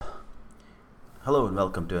Hello and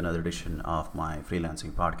welcome to another edition of my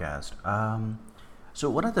freelancing podcast. So,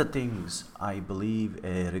 one of the things I believe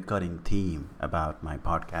a recurring theme about my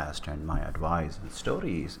podcast and my advice and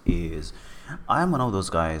stories is I am one of those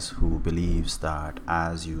guys who believes that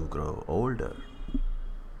as you grow older,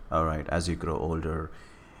 all right, as you grow older,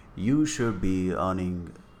 you should be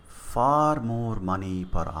earning far more money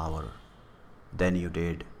per hour than you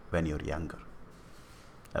did when you're younger.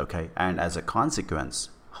 Okay, and as a consequence,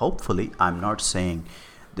 hopefully, I'm not saying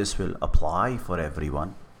this will apply for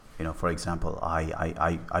everyone. For example,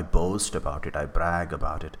 I boast about it, I brag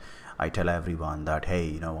about it, I tell everyone that, hey,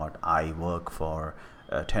 you know what, I work for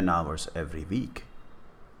 10 hours every week.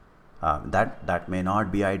 That may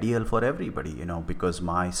not be ideal for everybody, because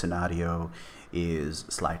my scenario is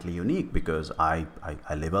slightly unique because I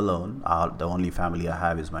live alone. The only family I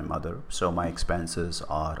have is my mother, so my expenses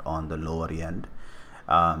are on the lower end.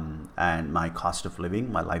 And my cost of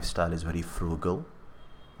living, my lifestyle is very frugal.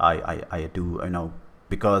 I do,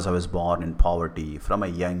 because I was born in poverty from a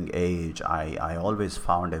young age, I always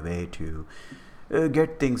found a way to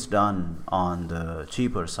get things done on the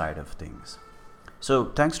cheaper side of things. So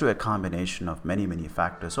thanks to a combination of many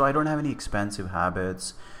factors, so I don't have any expensive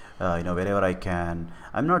habits. Wherever I can,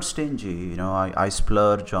 I'm not stingy. I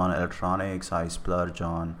splurge on electronics, I splurge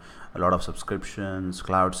on a lot of subscriptions,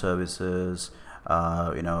 cloud services.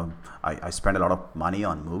 I spend a lot of money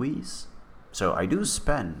on movies. So I do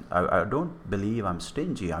spend. I don't believe I'm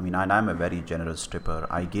stingy. And I'm a very generous tipper.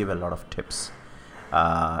 I give a lot of tips.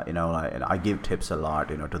 I give tips a lot,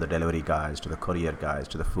 to the delivery guys, to the courier guys,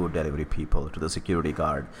 to the food delivery people, to the security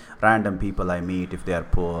guard, random people I meet if they are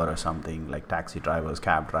poor or something, like taxi drivers,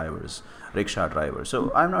 cab drivers, rickshaw drivers.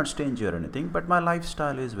 So I'm not stingy or anything, but my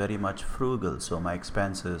lifestyle is very much frugal. So my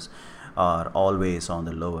expenses are always on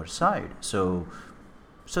the lower side. So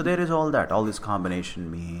there is all that. All this combination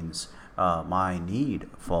means my need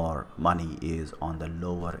for money is on the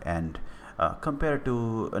lower end compared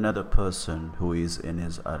to another person who is in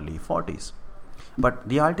his early 40s. But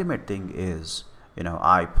the ultimate thing is,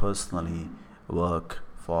 I personally work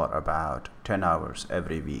for about 10 hours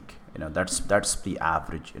every week. That's the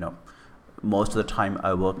average. Most of the time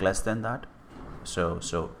I work less than that.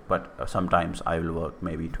 But sometimes I will work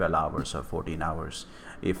maybe 12 hours or 14 hours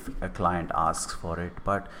if a client asks for it.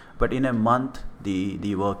 But in a month,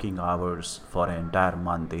 the working hours for an entire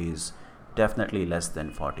month is definitely less than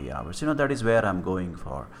 40 hours. That is where I'm going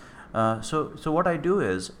for. So what I do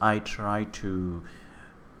is I try to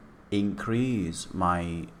increase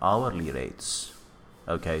my hourly rates.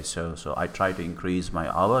 Okay, so I try to increase my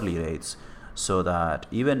hourly rates so that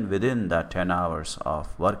even within that 10 hours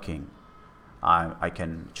of working, I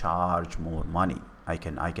can charge more money. I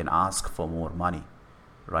can ask for more money,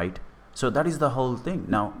 right? So that is the whole thing.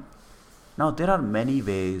 Now there are many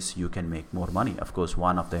ways you can make more money. Of course,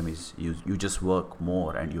 one of them is you just work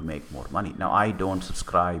more and you make more money. Now I don't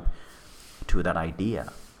subscribe to that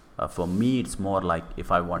idea. For me, it's more like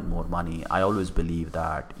if I want more money, I always believe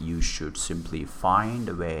that you should simply find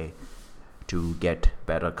a way to get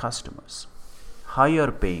better customers,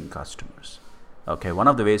 higher paying customers. Okay, one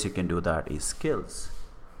of the ways you can do that is skills.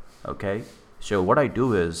 Okay, so what I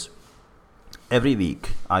do is every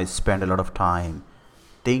week I spend a lot of time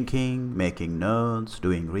thinking, making notes,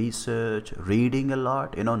 doing research, reading a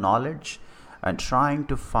lot, knowledge, and trying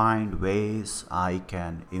to find ways I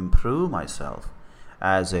can improve myself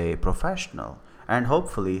as a professional and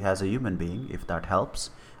hopefully as a human being, if that helps.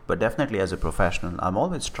 But definitely as a professional, I'm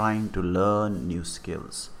always trying to learn new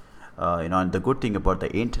skills. And the good thing about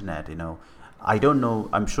the internet, I don't know,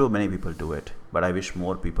 I'm sure many people do it, but I wish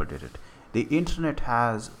more people did it. The internet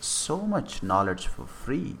has so much knowledge for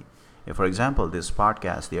free. For example, this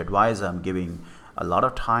podcast, the advice I'm giving, a lot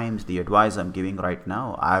of times the advice I'm giving right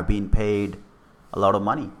now, I've been paid a lot of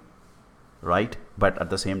money, right? But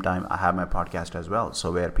at the same time, I have my podcast as well,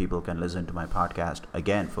 so where people can listen to my podcast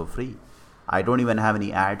again for free. I don't even have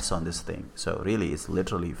any ads on this thing, so really it's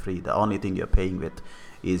literally free. The only thing you're paying with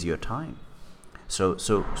is your time. So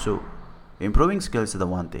improving skills is the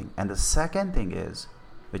one thing. And the second thing is,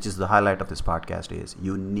 which is the highlight of this podcast, is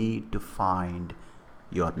you need to find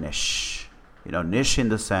your niche. Niche in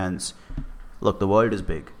the sense, look, the world is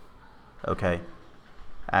big, okay?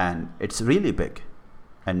 And it's really big.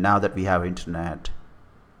 And now that we have internet,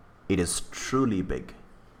 it is truly big.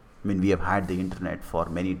 We have had the internet for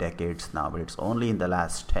many decades now, but it's only in the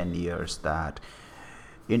last 10 years that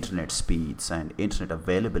internet speeds and internet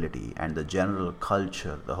availability and the general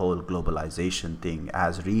culture, the whole globalization thing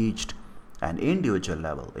has reached an individual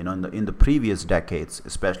level. In the previous decades,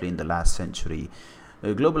 especially in the last century,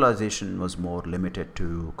 globalization was more limited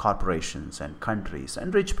to corporations and countries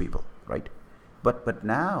and rich people, right? But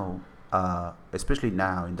now, especially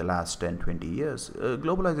now in the last 10, 20 years,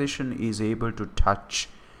 globalization is able to touch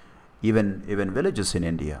even villages in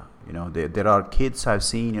India. There are kids I've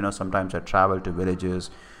seen. Sometimes I travel to villages.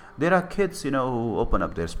 There are kids, who open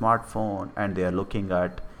up their smartphone and they are looking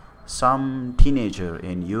at some teenager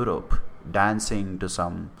in Europe dancing to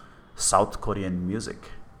some South Korean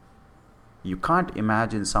music. You can't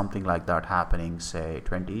imagine something like that happening, say,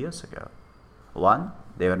 20 years ago. One,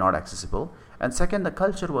 they were not accessible. And second, the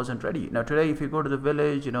culture wasn't ready. Now, today, if you go to the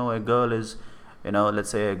village, a girl is, let's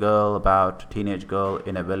say teenage girl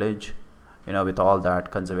in a village, with all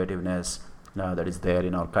that conservativeness that is there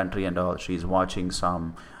in our country and all, she's watching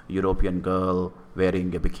some European girl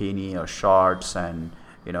wearing a bikini or shorts and,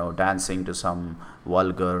 dancing to some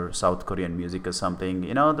vulgar South Korean music or something.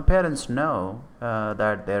 The parents know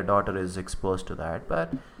that their daughter is exposed to that,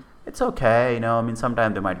 but it's okay.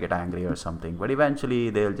 Sometimes they might get angry or something, but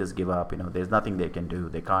eventually they'll just give up. There's nothing they can do.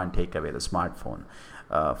 They can't take away the smartphone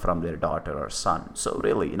from their daughter or son. So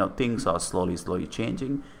really, things are slowly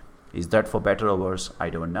changing. Is that for better or worse?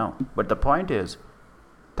 I don't know. But the point is,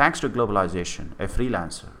 thanks to globalization, a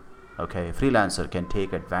freelancer can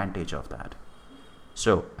take advantage of that.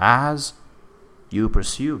 So as you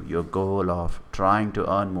pursue your goal of trying to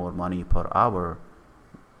earn more money per hour,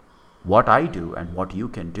 what I do and what you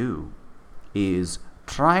can do is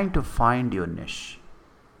trying to find your niche.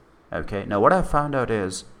 Okay. Now, what I found out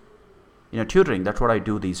is, tutoring, that's what I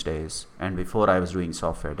do these days. And before I was doing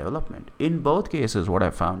software development. In both cases, what I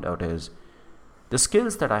found out is the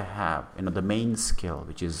skills that I have, the main skill,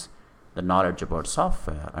 which is the knowledge about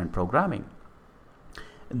software and programming,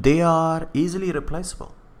 they are easily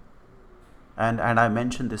replaceable. And I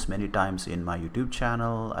mentioned this many times in my YouTube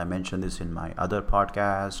channel. I mentioned this in my other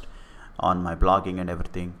podcast, on my blogging and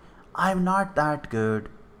everything. I'm not that good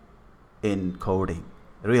in coding.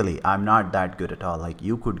 Really, I'm not that good at all. Like,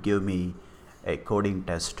 you could give me a coding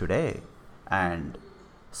test today and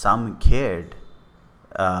some kid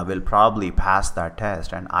will probably pass that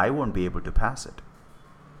test and I won't be able to pass it.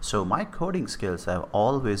 So my coding skills have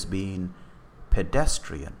always been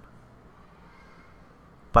pedestrian.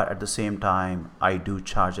 But at the same time, I do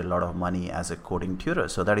charge a lot of money as a coding tutor.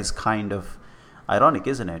 So that is kind of ironic,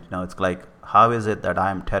 isn't it? It's like, how is it that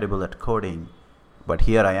I'm terrible at coding, but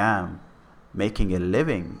here I am making a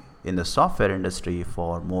living in the software industry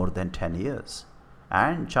for more than 10 years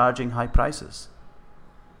and charging high prices?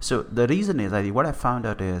 So the reason is, what I found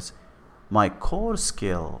out is, my core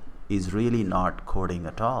skill is really not coding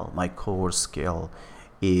at all. My core skill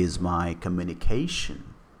is my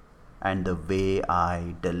communication and the way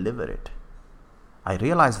I deliver it. I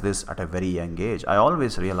realized this at a very young age. I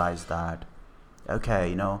always realized that,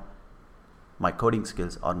 okay, my coding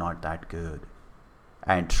skills are not that good.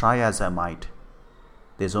 And try as I might,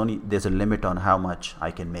 there's a limit on how much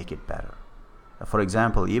I can make it better. For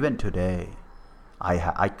example, even today,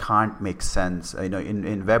 I can't make sense.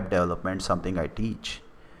 In web development, something I teach,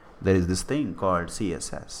 there is this thing called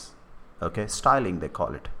CSS. Okay, styling they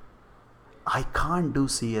call it. I can't do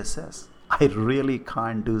CSS. I really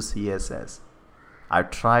can't do CSS.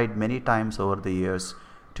 I've tried many times over the years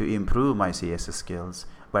to improve my CSS skills,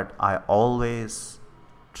 but I always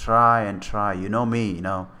try and try. You know me,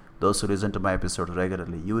 those who listen to my episodes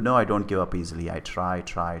regularly, I don't give up easily. I try,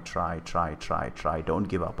 don't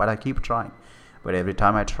give up, but I keep trying. But every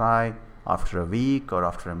time I try, after a week or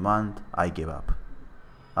after a month, I give up.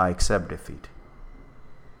 I accept defeat.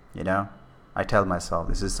 I tell myself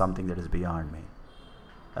this is something that is beyond me.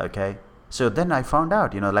 Okay. So then I found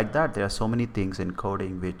out, like that, there are so many things in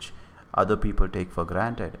coding which other people take for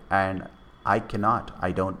granted, and I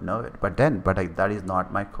don't know it. But that is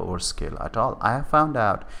not my core skill at all. I have found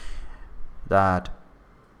out that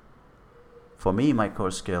for me, my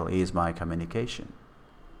core skill is my communication.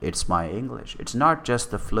 It's my English. It's not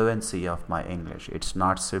just the fluency of my English. It's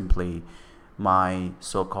not simply my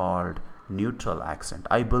so-called neutral accent.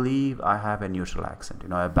 I believe I have a neutral accent,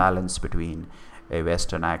 a balance between a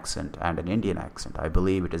Western accent and an Indian accent. I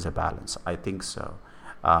believe it is a balance. I think so.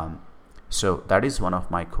 So that is one of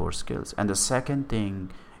my core skills. And the second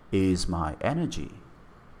thing is my energy.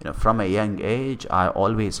 From a young age, I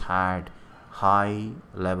always had high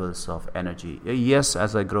levels of energy. Yes,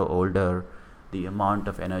 as I grow older, the amount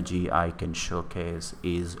of energy I can showcase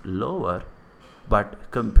is lower, but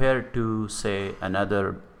compared to, say,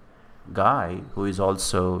 another guy who is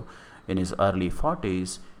also in his early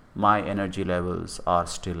 40s, my energy levels are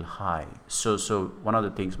still high. So one of the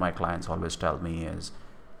things my clients always tell me is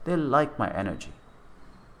they like my energy.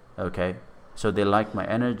 Okay, so they like my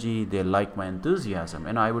energy, they like my enthusiasm,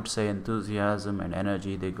 and I would say enthusiasm and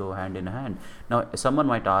energy, they go hand in hand. Now someone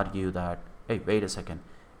might argue that hey, wait a second,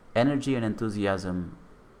 energy and enthusiasm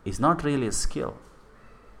is not really a skill,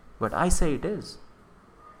 but I say it is.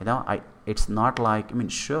 It's not like,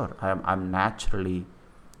 sure, I'm naturally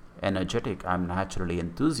energetic, I'm naturally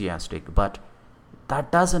enthusiastic, but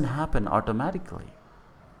that doesn't happen automatically.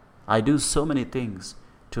 I do so many things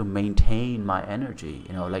to maintain my energy.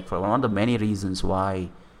 Like, for one of the many reasons why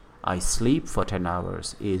I sleep for 10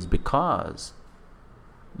 hours is because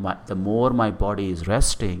the more my body is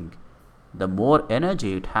resting, the more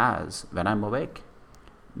energy it has when I'm awake.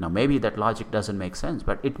 Now, maybe that logic doesn't make sense,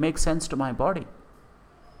 but it makes sense to my body.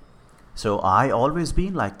 So I always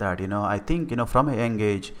been like that. I think, from a young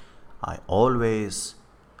age, I always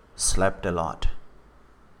slept a lot.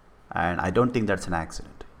 And I don't think that's an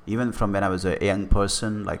accident. Even from when I was a young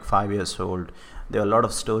person, like 5 years old, there were a lot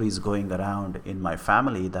of stories going around in my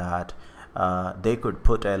family that they could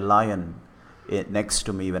put a lion next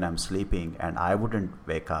to me when I'm sleeping and I wouldn't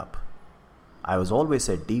wake up. I was always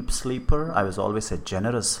a deep sleeper. I was always a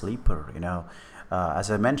generous sleeper.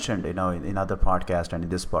 As I mentioned, in other podcasts and in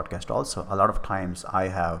this podcast also, a lot of times I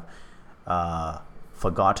have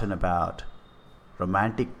forgotten about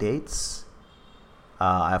romantic dates.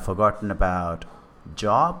 I've forgotten about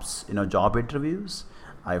jobs, job interviews.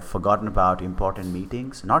 I've forgotten about important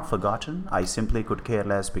meetings. Not forgotten. I simply could care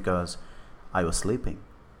less because I was sleeping.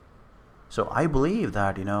 So I believe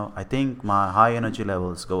that, I think my high energy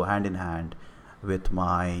levels go hand in hand with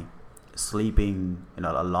my sleeping,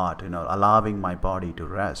 a lot, allowing my body to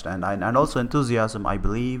rest. And also enthusiasm, I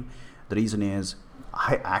believe the reason is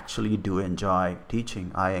I actually do enjoy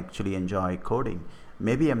teaching. I actually enjoy coding.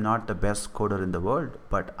 Maybe I'm not the best coder in the world,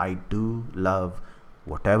 but I do love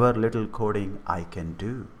whatever little coding I can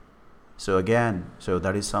do. So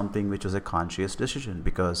that is something which was a conscious decision,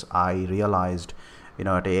 because I realized,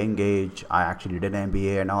 at a young age, I actually did an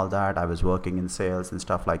MBA and all that. I was working in sales and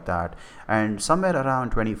stuff like that. And somewhere around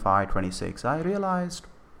 25, 26, I realized,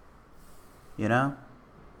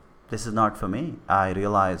 this is not for me. I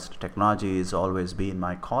realized technology has always been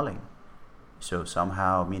my calling. So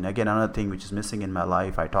somehow, again, another thing which is missing in my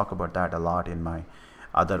life, I talk about that a lot in my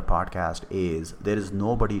other podcast, is there is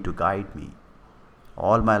nobody to guide me.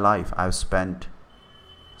 All my life, I've spent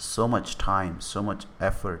so much time, so much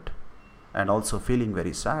effort, and also feeling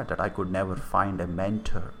very sad that I could never find a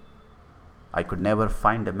mentor. I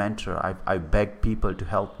begged people to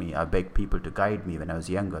help me. I begged people to guide me when I was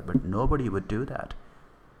younger, but nobody would do that.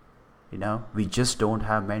 We just don't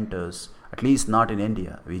have mentors, at least not in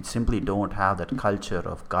India. We simply don't have that culture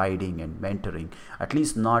of guiding and mentoring, at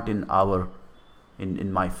least not in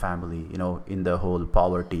my family, in the whole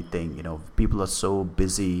poverty thing. People are so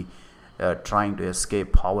busy trying to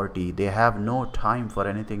escape poverty. They have no time for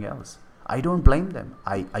anything else. I don't blame them.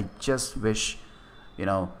 I just wish,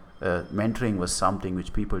 mentoring was something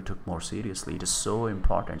which people took more seriously. It is so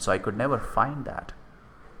important. So I could never find that.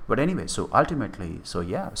 But anyway, so ultimately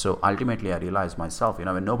I realized myself,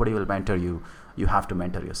 when nobody will mentor you, you have to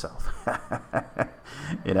mentor yourself.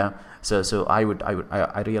 So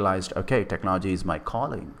I realized, okay, technology is my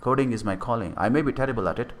calling. Coding is my calling. I may be terrible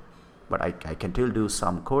at it, but I can still do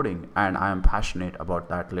some coding, and I am passionate about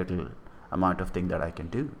that little amount of thing that I can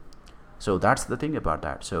do. So that's the thing about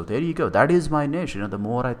that. So there you go. That is my niche. The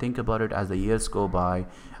more I think about it as the years go by,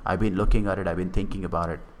 I've been looking at it, I've been thinking about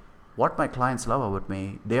it. What my clients love about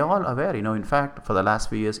me, they're all aware. In fact, for the last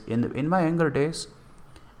few years, in my younger days,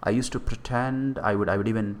 I used to pretend I would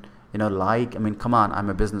even, lie. Come on, I'm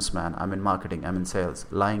a businessman. I'm in marketing. I'm in sales.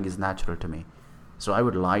 Lying is natural to me. So I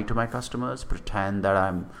would lie to my customers, pretend that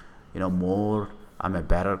I'm, I'm a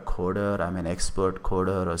better coder. I'm an expert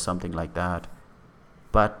coder or something like that.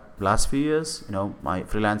 But last few years, my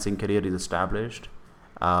freelancing career is established.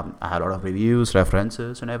 I had a lot of reviews,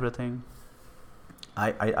 references, and everything.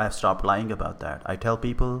 I've stopped lying about that. I tell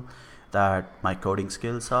people that my coding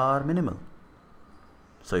skills are minimal.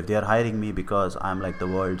 So if they are hiring me because I'm like the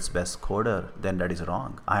world's best coder, then that is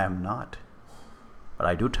wrong. I am not. But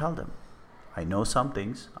I do tell them, I know some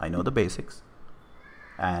things, I know the basics.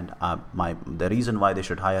 And the reason why they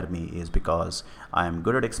should hire me is because I am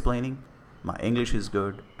good at explaining, my English is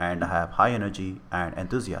good, and I have high energy and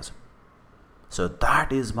enthusiasm. So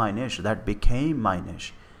that is my niche. That became my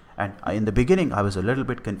niche. And in the beginning, I was a little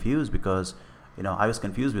bit confused because, I was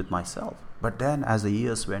confused with myself. But then as the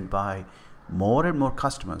years went by, more and more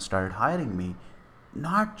customers started hiring me,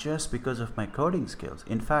 not just because of my coding skills.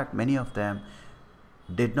 In fact, many of them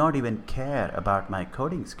did not even care about my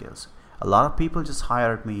coding skills. A lot of people just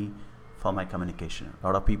hired me for my communication. A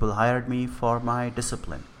lot of people hired me for my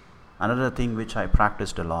discipline. Another thing which I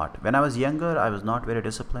practiced a lot. When I was younger, I was not very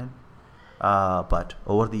disciplined. But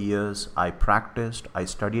over the years, I practiced, I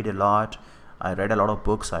studied a lot, I read a lot of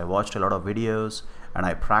books, I watched a lot of videos, and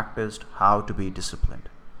I practiced how to be disciplined.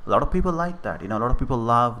 A lot of people like that. A lot of people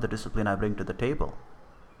love the discipline I bring to the table.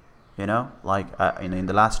 In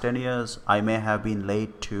the last 10 years, I may have been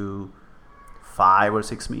late to 5 or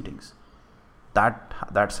 6 meetings.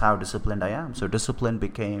 That's how disciplined I am. So discipline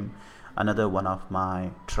became another one of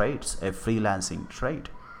my traits, a freelancing trait.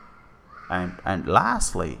 And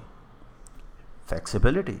lastly,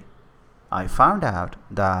 flexibility. I found out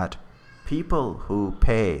that people who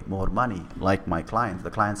pay more money, like my clients, the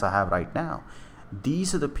clients I have right now,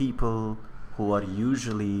 these are the people who are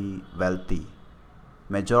usually wealthy.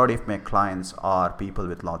 Majority of my clients are people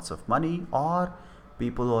with lots of money, or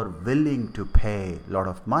people who are willing to pay a lot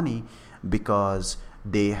of money because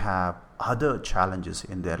they have other challenges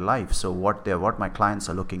in their life. So what my clients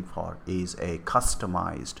are looking for is a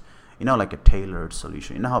customized, like a tailored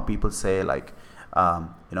solution. You know how people say is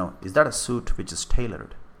that a suit which is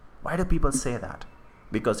tailored? Why do people say that?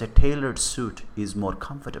 Because a tailored suit is more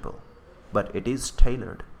comfortable, but it is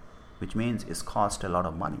tailored, which means it's cost a lot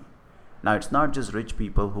of money. Now, it's not just rich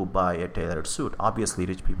people who buy a tailored suit. Obviously,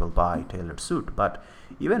 rich people buy a tailored suit, but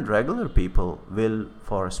even regular people will,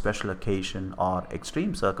 for a special occasion or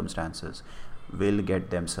extreme circumstances, will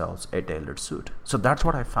get themselves a tailored suit. So that's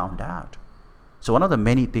what I found out. So one of the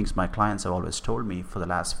many things my clients have always told me for the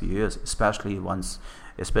last few years, especially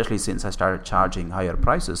since I started charging higher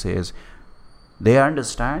prices, is they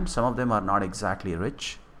understand, some of them are not exactly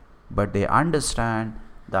rich, but they understand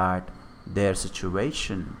that their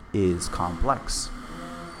situation is complex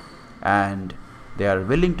and they are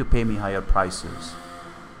willing to pay me higher prices.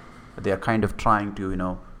 They are kind of trying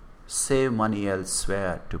to, save money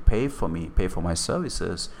elsewhere to pay for my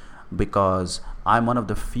services, because I'm one of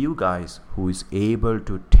the few guys who is able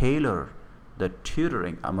to tailor the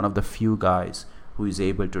tutoring. I'm one of the few guys who is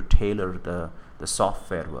able to tailor the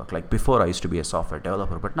software work. Like before, I used to be a software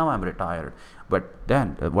developer, but now I'm retired. But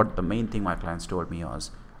then what the main thing my clients told me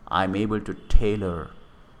was, I'm able to tailor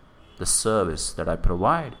the service that I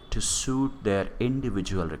provide to suit their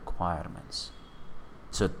individual requirements.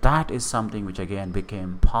 So that is something which again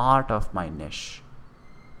became part of my niche.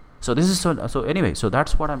 So this is so anyway, so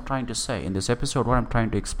that's what I'm trying to say in this episode. What I'm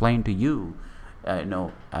trying to explain to you,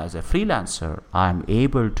 as a freelancer, I'm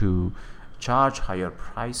able to charge higher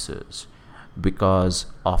prices because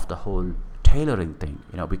of the whole tailoring thing,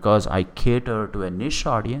 because I cater to a niche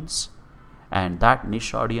audience. And that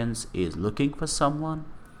niche audience is looking for someone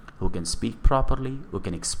who can speak properly, who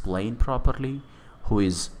can explain properly, who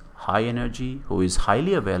is high energy, who is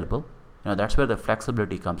highly available. That's where the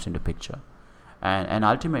flexibility comes into picture. And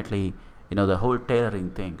ultimately, the whole tailoring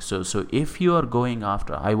thing. So if you are going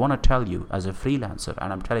after, I want to tell you as a freelancer,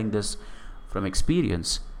 and I'm telling this from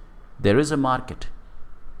experience, there is a market.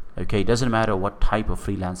 Okay, it doesn't matter what type of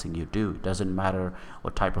freelancing you do. It doesn't matter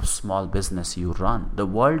what type of small business you run. The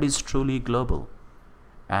world is truly global.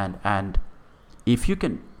 And if you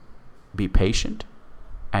can be patient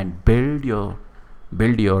and build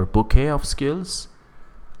your bouquet of skills,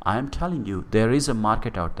 I am telling you, there is a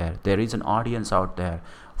market out there. There is an audience out there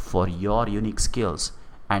for your unique skills,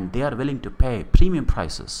 and they are willing to pay premium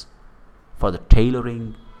prices for the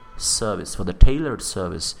tailoring service, for the tailored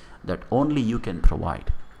service that only you can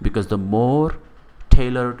provide. Because the more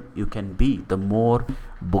tailored you can be, the more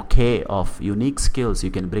bouquet of unique skills you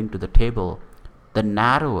can bring to the table, the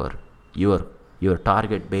narrower your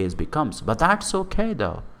target base becomes. But that's okay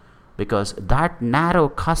though, because that narrow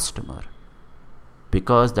customer,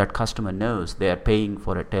 because that customer knows they are paying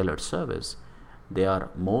for a tailored service, they are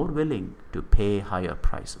more willing to pay higher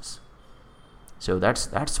prices. So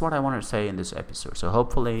that's what I want to say in this episode. So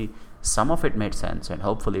hopefully some of it made sense, and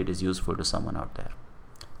hopefully it is useful to someone out there.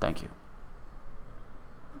 Thank you.